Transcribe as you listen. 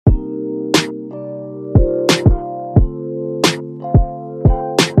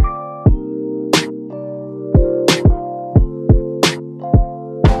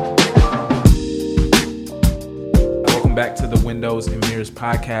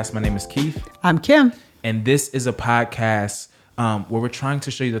Podcast. My name is Keith. I'm Kim. And this is a podcast where we're trying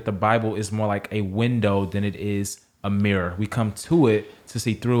to show you that the Bible is more like a window than it is a mirror. We come to it to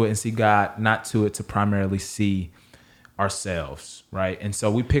see through it and see God, not to it to primarily see ourselves, right? And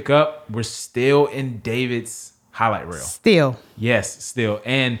so we pick up, we're still in David's highlight reel. Still. Yes, still.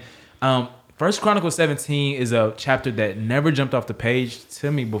 And First Chronicles 17 is a chapter that never jumped off the page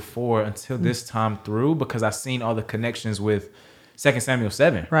to me before until this time through, because I've seen all the connections with 2 Samuel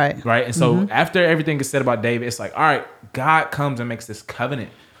 7. Right. And so after everything is said about David, it's like, all right, God comes and makes this covenant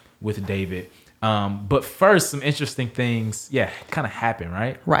with David. But first, some interesting things, kind of happen,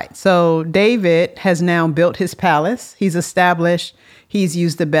 right? Right. So David has now built his palace. He's established, he's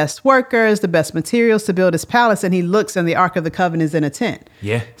used the best workers, the best materials to build his palace. And he looks and the Ark of the Covenant is in a tent.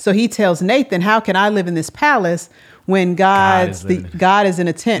 Yeah. So he tells Nathan, how can I live in this palace when God is in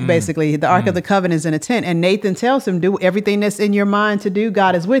a tent, basically? The Ark of the Covenant is in a tent. And Nathan tells him, do everything that's in your mind to do.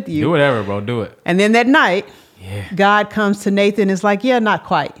 God is with you. Do whatever, bro. Do it. And then that night, God comes to Nathan and is like, not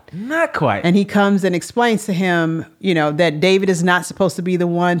quite. Not quite. And he comes and explains to him, that David is not supposed to be the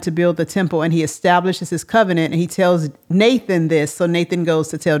one to build the temple. And he establishes his covenant and he tells Nathan this. So Nathan goes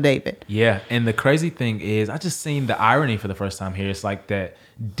to tell David. Yeah. And the crazy thing is, I just seen the irony for the first time here. It's like that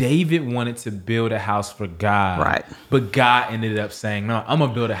David wanted to build a house for God. Right. But God ended up saying, no, I'm going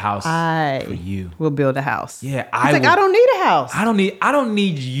to build a house for you. We'll build a house. Yeah. I don't need a house. I don't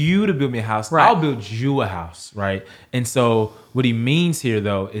need you to build me a house. Right. I'll build you a house. Right. And so what he means here,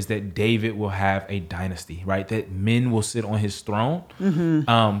 though, is that David will have a dynasty, right? That men will sit on his throne.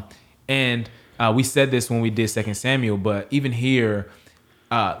 And we said this when we did 2 Samuel, but even here,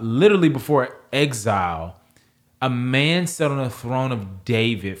 literally before exile, a man sat on the throne of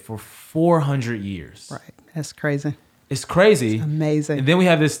David for 400 years. Right. That's crazy. It's crazy. It's amazing. And then we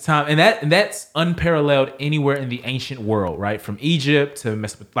have this time, and that's unparalleled anywhere in the ancient world, right? From Egypt to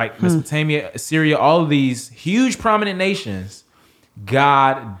Mesopotamia, Assyria, all of these huge prominent nations,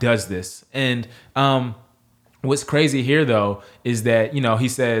 God does this. And what's crazy here, though, is that, he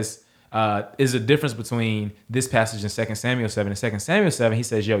says, is a difference between this passage in 2 Samuel 7 and 2 Samuel 7. He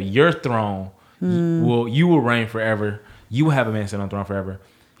says, your throne, you will reign forever. You will have a man sit on the throne forever.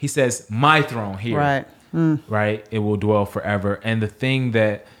 He says, my throne here. Right. Right? It will dwell forever. And the thing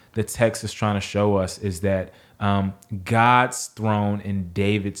that the text is trying to show us is that God's throne and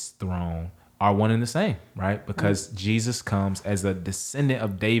David's throne are one and the same, right? Because Jesus comes as a descendant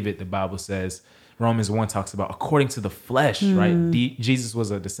of David, the Bible says. Romans 1 talks about according to the flesh, right? Jesus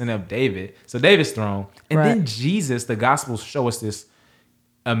was a descendant of David. So David's throne. And then Jesus, the Gospels show us this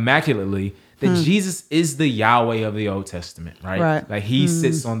immaculately, that Jesus is the Yahweh of the Old Testament, right? Like he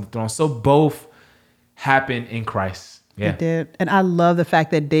sits on the throne. So both happen in Christ. Yeah. It did. And I love the fact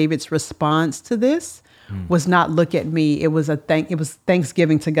that David's response to this was not look at me. It was it was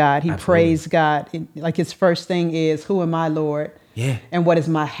thanksgiving to God. He praised God. Like his first thing is, who am I, Lord? Yeah. And what is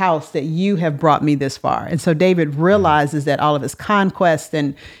my house that you have brought me this far? And so David realizes that all of his conquest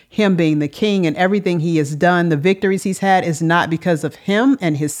and him being the king and everything he has done, the victories he's had, is not because of him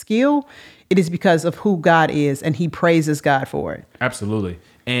and his skill. It is because of who God is, and he praises God for it. Absolutely.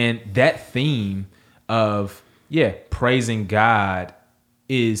 And that theme of, praising God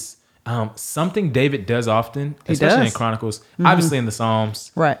is something David does often, especially in Chronicles, obviously in the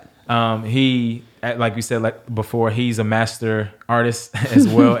Psalms. Right. He, like we said before, he's a master artist as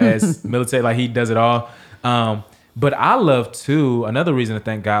well as military. Like he does it all. But I love too, another reason to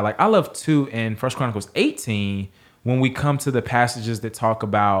thank God, I love too in 1 Chronicles 18, when we come to the passages that talk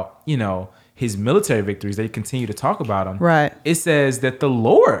about, his military victories, they continue to talk about them. Right. It says that the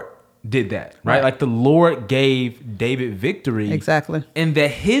Lord did that, right? Like the Lord gave David victory. Exactly. And that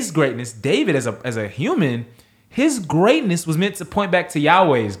his greatness, David as a human, his greatness was meant to point back to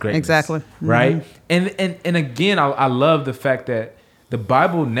Yahweh's greatness. Exactly. Right? And again, I love the fact that the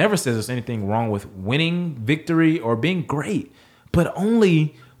Bible never says there's anything wrong with winning victory or being great, but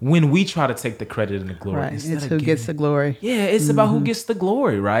only when we try to take the credit and the glory. Right. It's who gets the glory. Yeah, it's about who gets the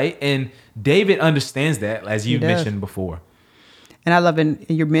glory, right? And David understands that, as you mentioned before. And I love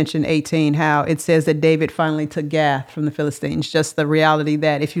you mentioned 18, how it says that David finally took Gath from the Philistines. Just the reality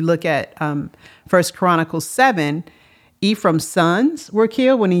that if you look at 1 Chronicles 7, Ephraim's sons were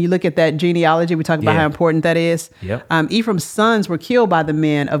killed. When you look at that genealogy, we talk about how important that is. Yep. Ephraim's sons were killed by the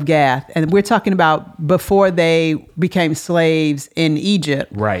men of Gath. And we're talking about before they became slaves in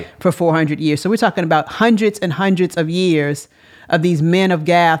Egypt for 400 years. So we're talking about hundreds and hundreds of years of these men of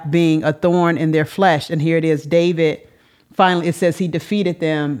Gath being a thorn in their flesh. And here it is, David, finally, it says he defeated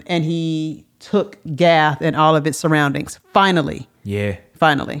them and he took Gath and all of its surroundings. Finally. Yeah.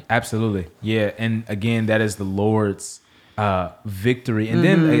 Finally. Absolutely. Yeah. And again, that is the Lord's victory. And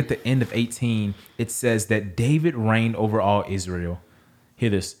then at the end of 18, it says that David reigned over all Israel. Hear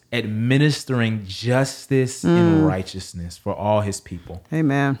this, administering justice and righteousness for all his people.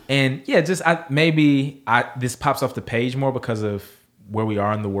 Amen. And yeah, just this pops off the page more because of where we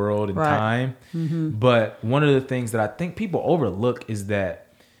are in the world and time. But one of the things that I think people overlook is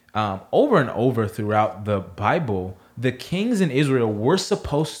that over and over throughout the Bible, the kings in Israel were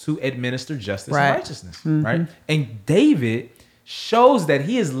supposed to administer justice and righteousness, right? And David shows that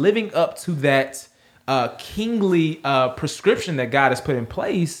he is living up to that kingly prescription that God has put in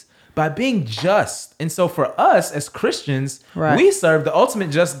place by being just. And so for us as Christians, we serve the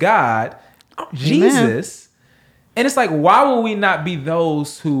ultimate just God, Jesus. And it's like, why will we not be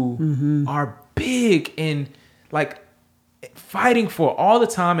those who are big in like fighting for all the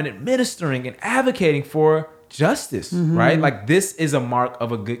time and administering and advocating for justice, right? Like this is a mark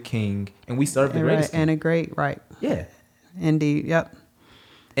of a good king, and we serve the greatest king. And a great, Yeah. Indeed, yep.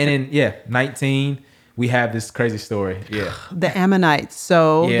 And in 19, we have this crazy story. Yeah. The Ammonites.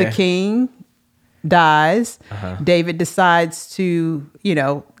 So the king dies. David decides to,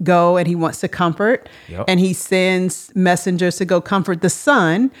 go, and he wants to comfort. And he sends messengers to go comfort the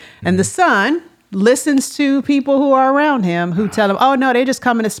son. And the son listens to people who are around him who tell him, oh, no, they're just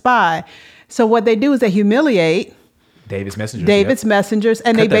coming to spy. So what they do is they humiliate David's messengers,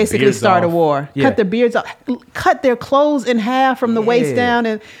 and they basically start a war. Cut their beards off, cut their clothes in half from the waist down,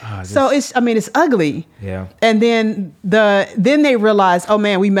 and so it's ugly. Yeah. And then they realize, oh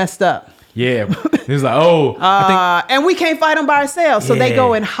man, we messed up. Yeah. It's like, and we can't fight them by ourselves. So they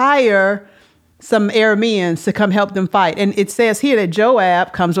go and hire some Arameans to come help them fight. And it says here that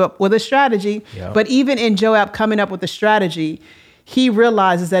Joab comes up with a strategy. Yep. But even in Joab coming up with a strategy, he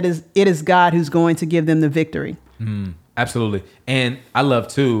realizes that it is God who's going to give them the victory. Absolutely. And I love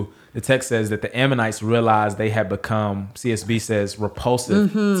too, the text says that the Ammonites realized they had become, CSB says,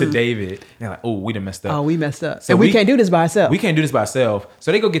 repulsive to David. And they're like, oh, we done messed up. Oh, we messed up. So we can't do this by ourselves. We can't do this by ourselves.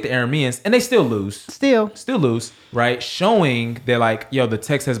 So they go get the Arameans, and they still lose. Still lose, right? Showing that like, the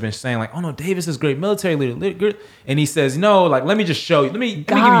text has been saying like, oh no, David's this great military leader. And he says, no, like, let me just show you. Let me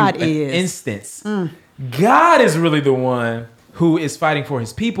give you an instance. God is really the one who is fighting for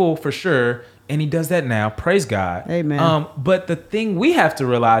his people for sure. And he does that now. Praise God. Amen. But the thing we have to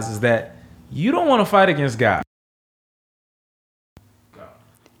realize is that you don't want to fight against God.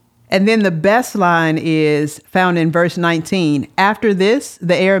 And then the best line is found in verse 19. After this,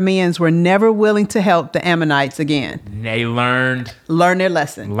 the Arameans were never willing to help the Ammonites again. They learned their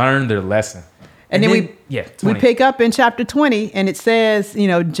lesson. And then we pick up in chapter 20, and it says,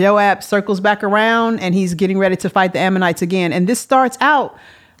 Joab circles back around, and he's getting ready to fight the Ammonites again. And this starts out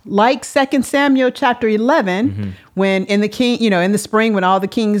like 2 Samuel chapter 11, when in the spring when all the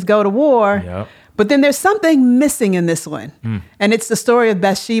kings go to war. Yep. But then there's something missing in this one. And it's the story of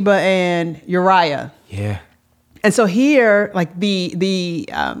Bathsheba and Uriah. Yeah. And so here, like the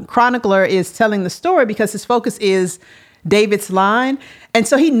chronicler is telling the story because his focus is David's line. And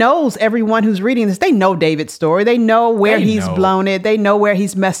so he knows everyone who's reading this, they know David's story. They know where he's blown it. They know where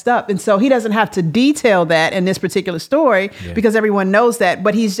he's messed up. And so he doesn't have to detail that in this particular story because everyone knows that.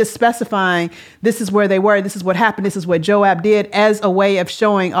 But he's just specifying this is where they were. This is what happened. This is what Joab did as a way of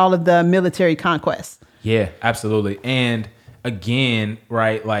showing all of the military conquests. Yeah, absolutely. And again,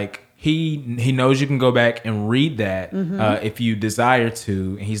 right, like he knows you can go back and read that if you desire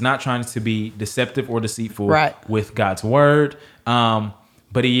to. And he's not trying to be deceptive or deceitful with God's word.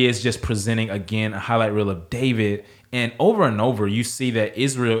 But he is just presenting, again, a highlight reel of David. And over, you see that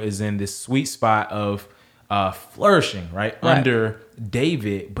Israel is in this sweet spot of flourishing, right? Under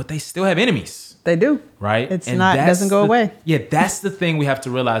David, but they still have enemies. They do. Right? It doesn't go away. Yeah, that's the thing we have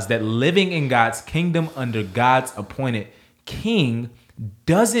to realize, that living in God's kingdom under God's appointed king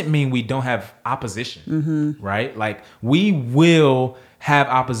doesn't mean we don't have opposition, right? Like, we will have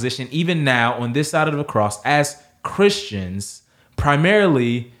opposition even now on this side of the cross as Christians.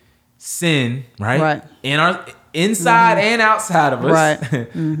 Primarily sin, right? In our inside and outside of us.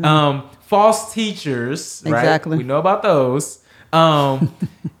 Right. False teachers, right? Exactly. We know about those. And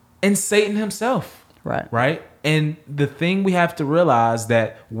Satan himself. Right. And the thing we have to realize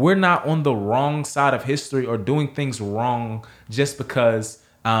that we're not on the wrong side of history or doing things wrong just because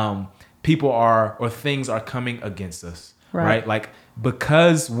people are or things are coming against us. Right? Like,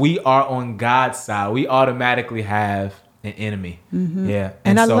 because we are on God's side, we automatically have an enemy. Yeah.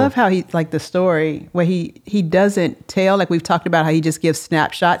 And I love how he, like the story where he doesn't tell, like we've talked about how he just gives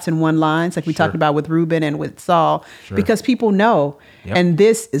snapshots in one lines, like we talked about with Reuben and with Saul, because people know. Yep. And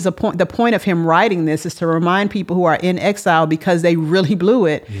this is the point of him writing this is to remind people who are in exile because they really blew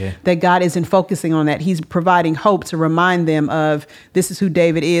it, that God isn't focusing on that. He's providing hope to remind them of, this is who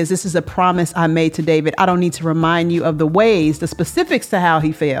David is. This is a promise I made to David. I don't need to remind you of the ways, the specifics to how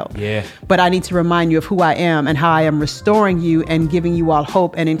he failed. Yeah. But I need to remind you of who I am and how I am restoring you and giving you all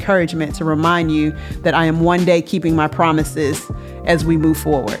hope and encouragement to remind you that I am one day keeping my promises as we move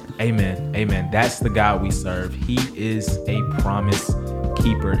forward. Amen. Amen. That's the God we serve. He is a promise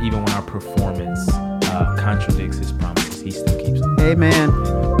keeper. Even when our performance contradicts his promises, he still keeps them.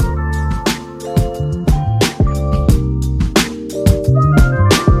 Amen.